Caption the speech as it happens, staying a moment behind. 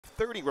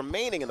2:30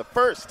 remaining in the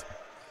first.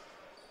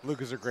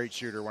 Luke is a great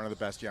shooter, one of the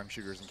best young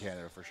shooters in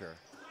Canada for sure.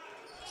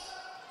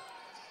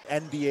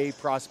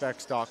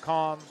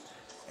 NBAprospects.com,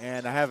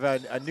 and I have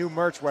a new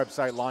merch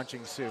website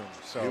launching soon.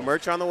 So New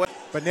merch on the way.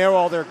 But now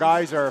all their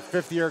guys are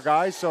fifth-year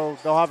guys, so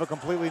they'll have a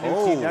completely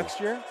new team next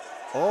year.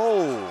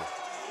 Oh,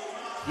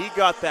 he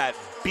got that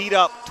beat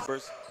up.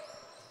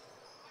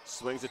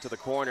 Swings it to the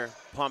corner,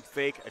 pump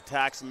fake,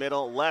 attacks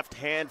middle, left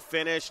hand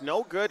finish,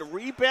 no good,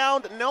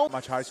 rebound, no.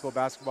 Much high school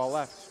basketball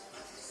left.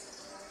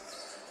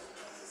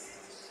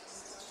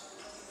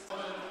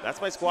 That's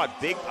my squad.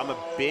 I'm a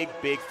big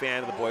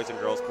fan of the Boys and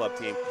Girls Club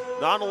team.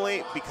 Not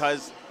only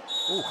because,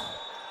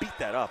 beat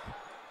that up.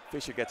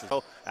 Fisher gets his,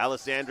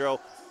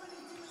 Alessandro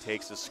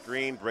takes the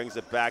screen, brings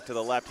it back to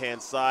the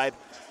left-hand side.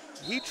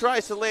 He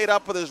tries to lay it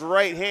up with his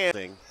right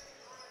hand.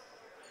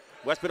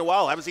 Wes, been a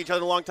while. Haven't seen each other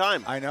in a long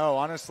time. I know,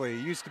 honestly.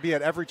 He used to be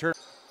at every turn.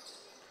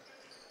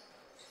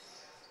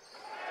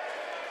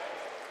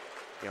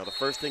 You know, the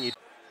first thing you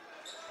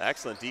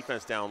excellent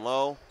defense down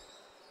low,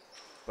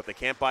 but they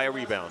can't buy a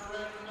rebound.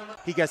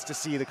 He gets to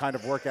see the kind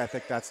of work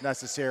ethic that's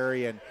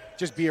necessary and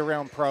just be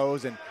around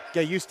pros and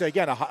get used to,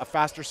 again, a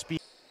faster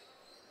speed.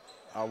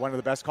 One of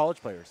the best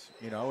college players,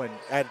 you know, and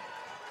at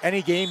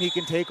any game he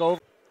can take over.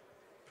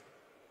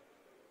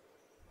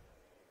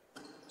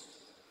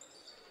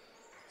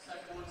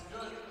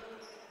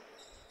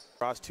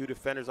 Cross two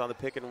defenders on the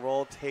pick and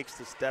roll, takes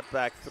the step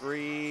back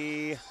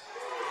three.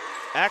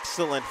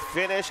 Excellent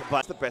finish,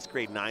 but the best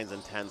grade 9s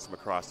and 10s from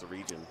across the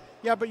region.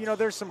 Yeah, but you know,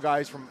 there's some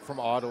guys from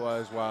Ottawa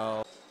as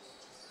well.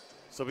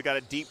 So we got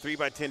a deep three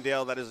by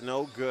Tyndale that is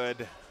no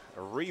good.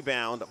 A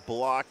rebound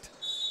blocked.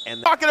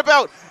 And talking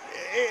about,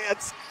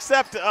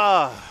 except,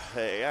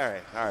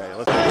 hey, all right,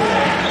 let's